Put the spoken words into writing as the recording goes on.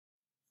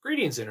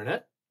Greetings,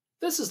 Internet.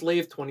 This is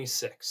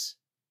Lave26.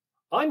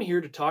 I'm here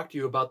to talk to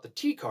you about the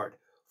T-card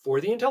for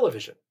the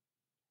Intellivision.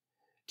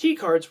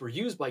 T-cards were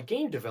used by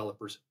game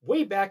developers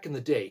way back in the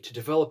day to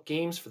develop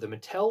games for the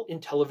Mattel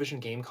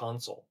Intellivision game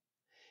console.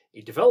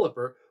 A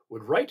developer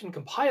would write and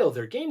compile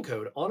their game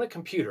code on a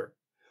computer,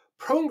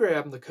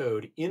 program the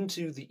code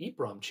into the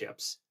EEPROM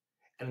chips,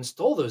 and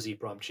install those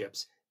EEPROM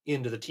chips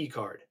into the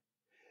T-card.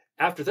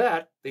 After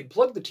that, they'd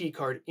plug the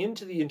T-card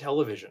into the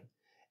Intellivision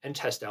and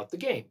test out the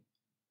game.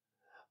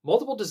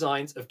 Multiple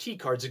designs of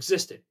T-cards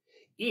existed,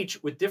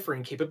 each with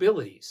differing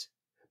capabilities,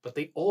 but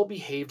they all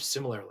behaved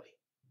similarly.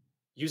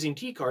 Using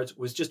T-cards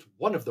was just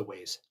one of the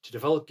ways to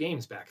develop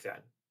games back then.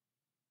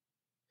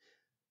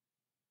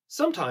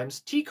 Sometimes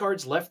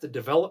T-cards left the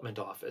development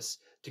office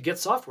to get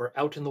software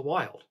out in the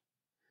wild.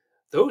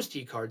 Those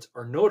T-cards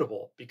are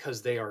notable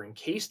because they are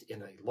encased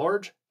in a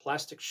large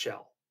plastic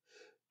shell.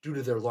 Due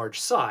to their large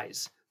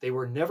size, they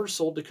were never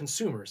sold to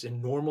consumers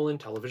in normal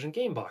Intellivision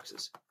game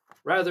boxes.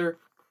 Rather,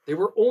 they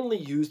were only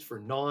used for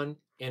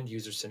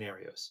non-end-user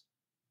scenarios.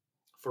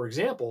 For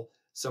example,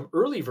 some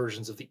early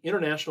versions of the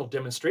International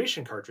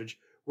Demonstration cartridge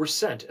were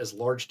sent as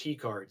large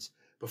T-cards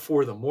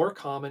before the more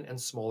common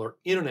and smaller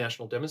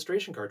International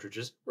Demonstration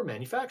cartridges were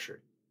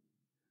manufactured.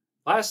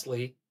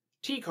 Lastly,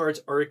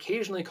 T-cards are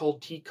occasionally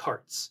called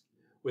T-carts,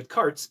 with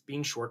carts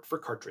being short for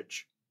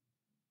cartridge.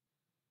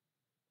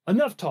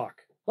 Enough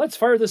talk. Let's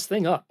fire this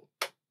thing up.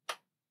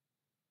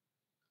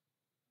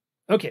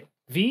 Okay,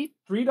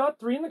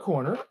 V3.3 in the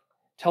corner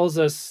tells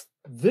us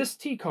this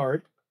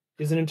T-card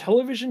is an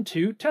Intellivision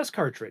 2 test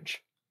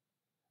cartridge,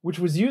 which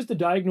was used to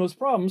diagnose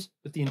problems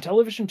with the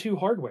Intellivision 2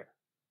 hardware.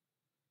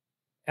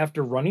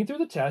 After running through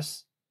the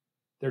tests,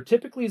 there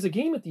typically is a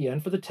game at the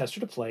end for the tester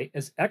to play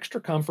as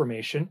extra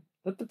confirmation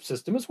that the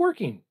system is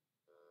working.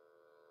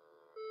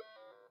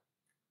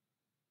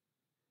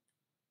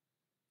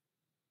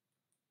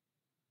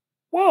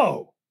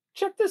 Whoa!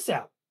 Check this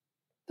out!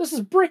 This is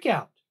Brick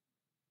Out!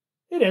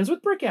 It ends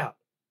with Brick Out.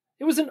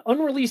 It was an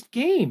unreleased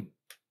game.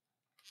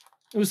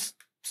 It was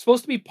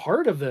supposed to be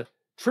part of the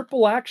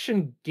triple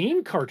action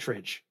game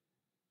cartridge,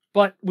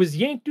 but was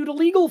yanked due to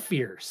legal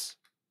fears.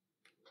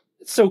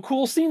 It's so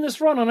cool seeing this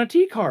run on a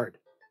T-card.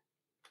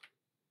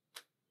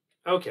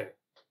 Okay,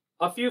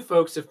 a few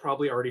folks have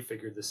probably already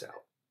figured this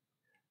out.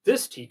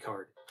 This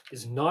T-card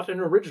is not an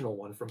original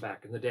one from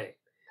back in the day.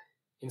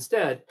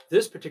 Instead,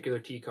 this particular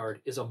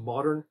T-card is a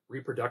modern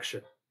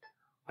reproduction.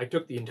 I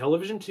took the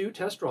Intellivision 2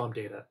 test ROM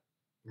data,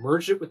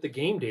 merged it with the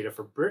game data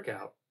for Brick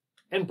Out,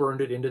 and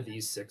burned it into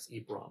these 6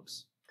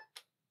 EEPROMs.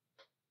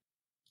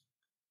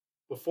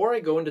 Before I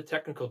go into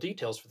technical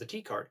details for the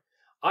T-card,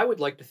 I would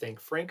like to thank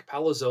Frank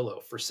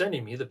Palazzolo for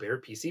sending me the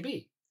bare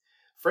PCB.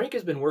 Frank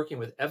has been working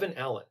with Evan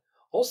Allen,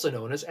 also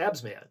known as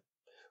Abzman,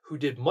 who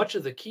did much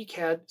of the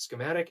KiCad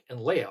schematic and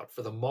layout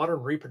for the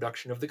modern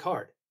reproduction of the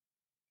card.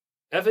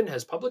 Evan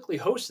has publicly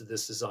hosted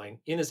this design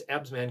in his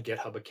Abzman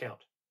GitHub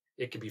account.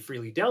 It can be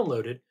freely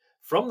downloaded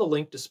from the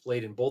link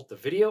displayed in both the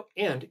video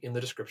and in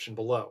the description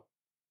below.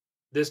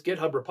 This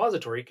GitHub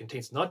repository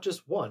contains not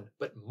just one,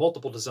 but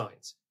multiple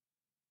designs.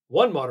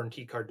 One modern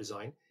T-card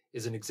design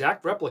is an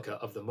exact replica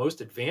of the most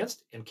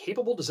advanced and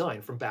capable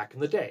design from back in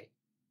the day.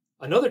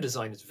 Another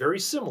design is very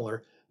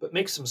similar, but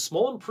makes some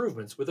small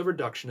improvements with a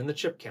reduction in the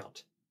chip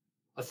count.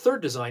 A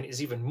third design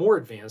is even more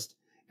advanced,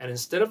 and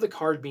instead of the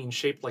card being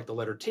shaped like the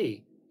letter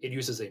T, it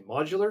uses a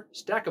modular,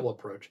 stackable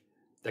approach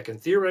that can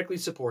theoretically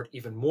support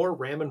even more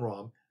RAM and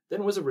ROM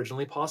than was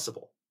originally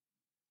possible.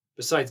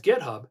 Besides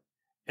GitHub,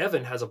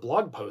 Evan has a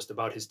blog post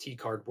about his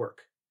T-card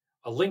work.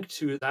 A link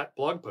to that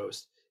blog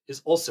post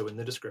is also in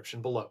the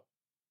description below.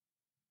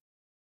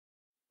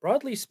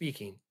 Broadly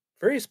speaking,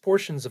 various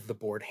portions of the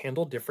board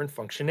handle different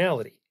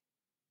functionality.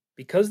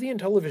 Because the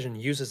Intellivision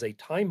uses a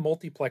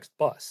time-multiplexed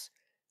bus,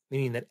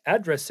 meaning that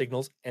address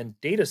signals and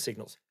data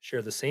signals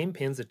share the same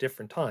pins at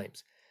different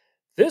times,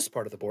 this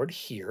part of the board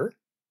here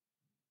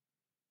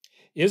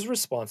is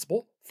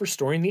responsible for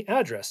storing the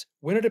address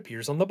when it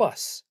appears on the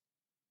bus.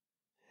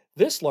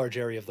 This large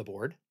area of the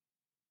board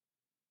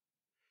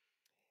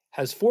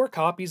has 4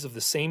 copies of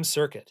the same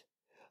circuit.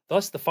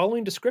 Thus, the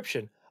following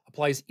description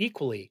applies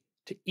equally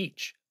to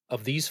each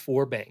of these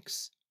 4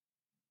 banks.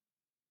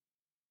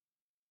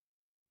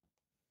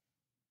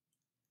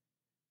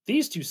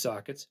 These 2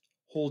 sockets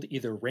hold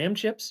either RAM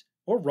chips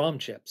or ROM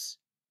chips.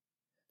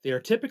 They are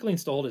typically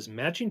installed as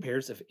matching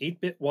pairs of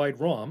 8-bit wide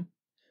ROM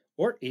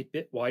or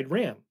 8-bit wide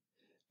RAM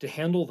to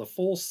handle the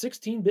full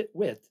 16-bit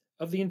width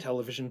of the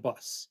Intellivision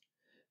bus.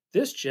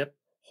 This chip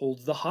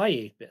holds the high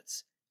 8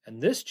 bits, and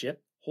this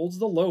chip holds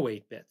the low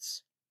 8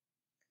 bits.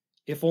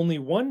 If only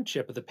one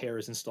chip of the pair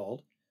is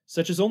installed,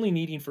 such as only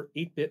needing for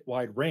 8-bit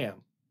wide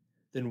RAM,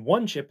 then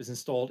one chip is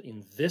installed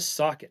in this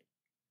socket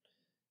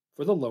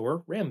for the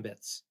lower RAM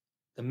bits.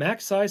 The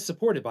max size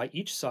supported by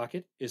each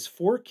socket is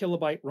 4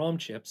 kilobyte ROM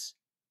chips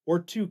or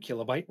 2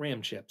 kilobyte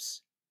RAM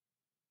chips.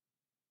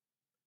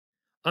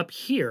 Up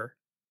here,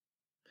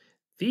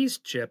 these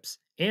chips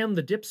and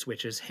the dip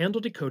switches handle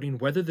decoding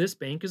whether this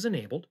bank is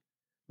enabled,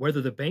 whether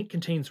the bank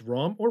contains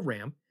ROM or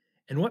RAM,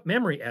 and what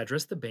memory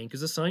address the bank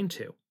is assigned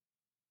to.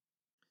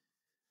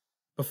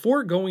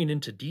 Before going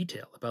into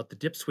detail about the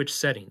dip switch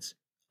settings,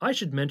 I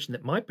should mention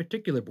that my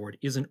particular board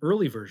is an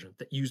early version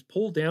that used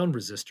pull-down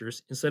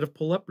resistors instead of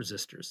pull-up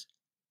resistors.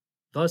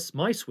 Thus,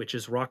 my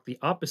switches rock the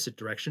opposite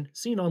direction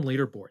seen on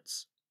later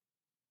boards.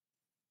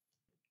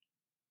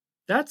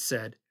 That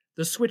said,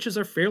 the switches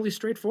are fairly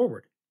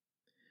straightforward.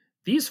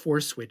 These 4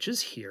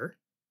 switches here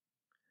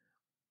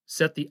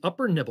set the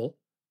upper nibble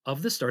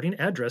of the starting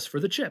address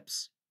for the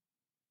chips.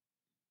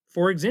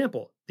 For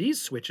example,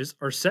 these switches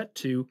are set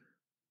to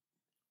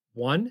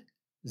 1,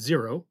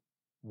 0,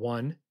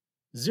 1,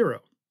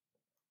 0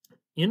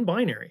 in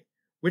binary,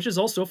 which is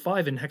also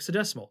 5 in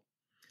hexadecimal.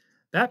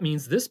 That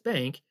means this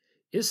bank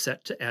is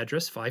set to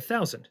address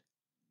 5000.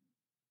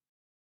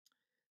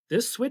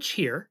 This switch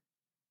here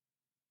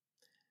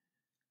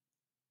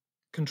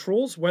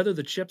controls whether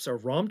the chips are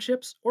ROM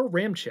chips or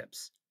RAM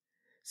chips.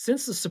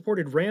 Since the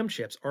supported RAM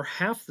chips are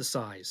half the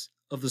size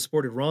of the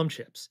supported ROM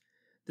chips,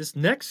 this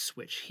next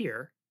switch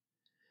here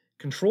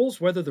controls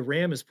whether the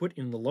RAM is put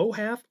in the low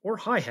half or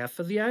high half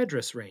of the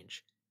address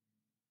range.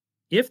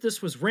 If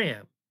this was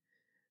RAM,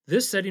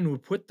 this setting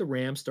would put the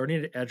RAM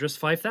starting at address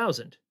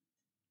 5000.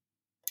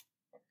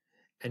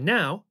 And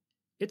now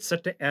it's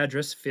set to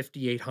address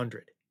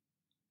 5800.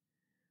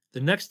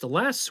 The next to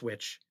last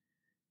switch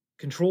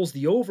controls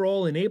the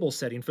overall enable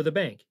setting for the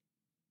bank.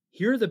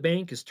 Here the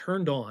bank is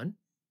turned on,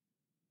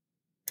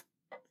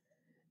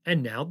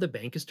 and now the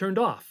bank is turned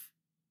off.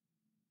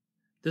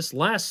 This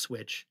last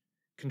switch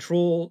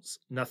controls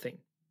nothing.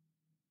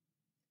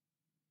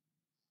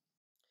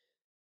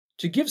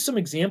 To give some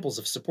examples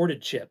of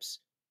supported chips,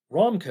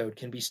 ROM code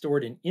can be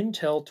stored in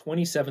Intel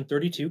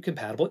 2732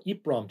 compatible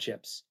EEPROM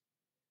chips.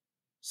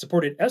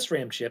 Supported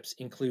SRAM chips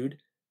include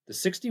the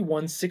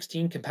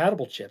 6116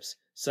 compatible chips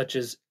such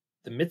as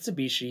the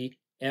Mitsubishi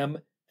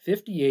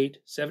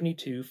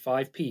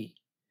M5872-5P.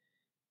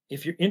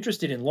 If you're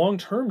interested in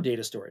long-term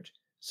data storage,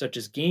 such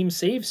as game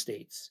save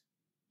states,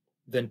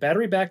 then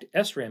battery-backed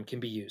SRAM can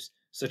be used,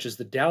 such as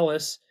the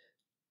Dallas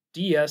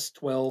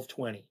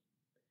DS1220.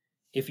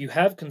 If you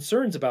have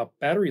concerns about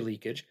battery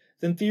leakage,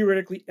 then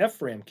theoretically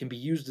FRAM can be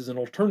used as an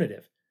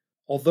alternative,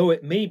 although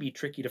it may be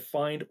tricky to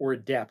find or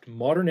adapt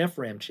modern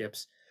FRAM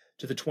chips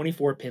to the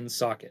 24-pin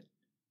socket.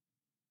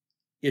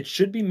 It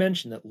should be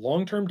mentioned that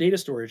long-term data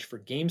storage for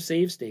game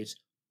save states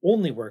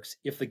only works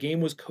if the game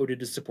was coded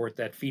to support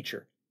that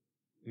feature.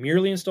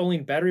 Merely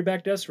installing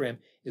battery-backed SRAM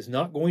is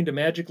not going to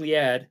magically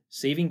add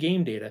saving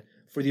game data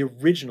for the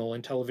original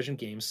Intellivision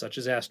games such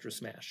as Astro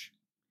Smash.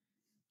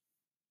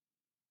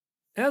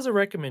 As a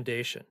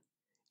recommendation,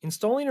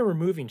 installing and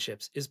removing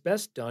chips is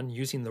best done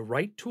using the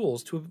right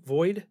tools to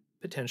avoid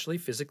potentially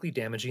physically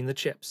damaging the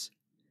chips,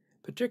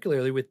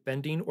 particularly with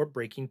bending or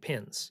breaking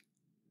pins.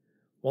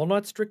 While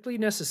not strictly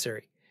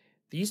necessary,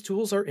 these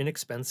tools are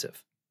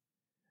inexpensive.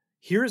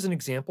 Here is an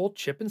example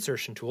chip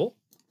insertion tool.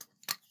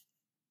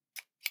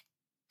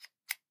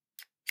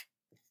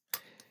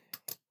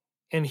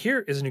 And here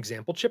is an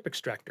example chip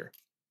extractor.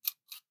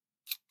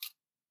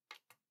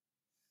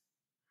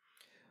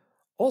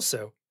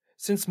 Also,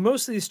 since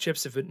most of these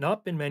chips have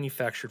not been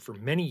manufactured for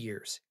many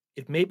years,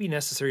 it may be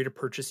necessary to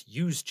purchase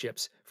used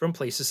chips from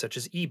places such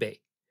as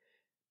eBay.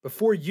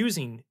 Before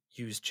using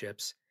used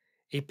chips,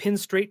 a pin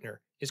straightener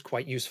is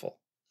quite useful.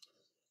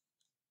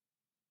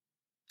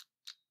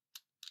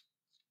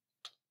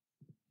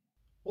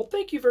 Well,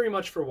 thank you very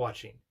much for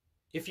watching.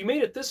 If you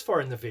made it this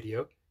far in the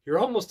video, you're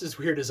almost as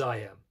weird as I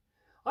am.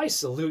 I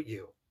salute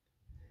you.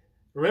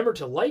 Remember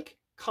to like,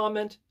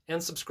 comment,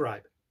 and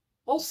subscribe.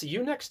 I'll see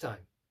you next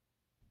time.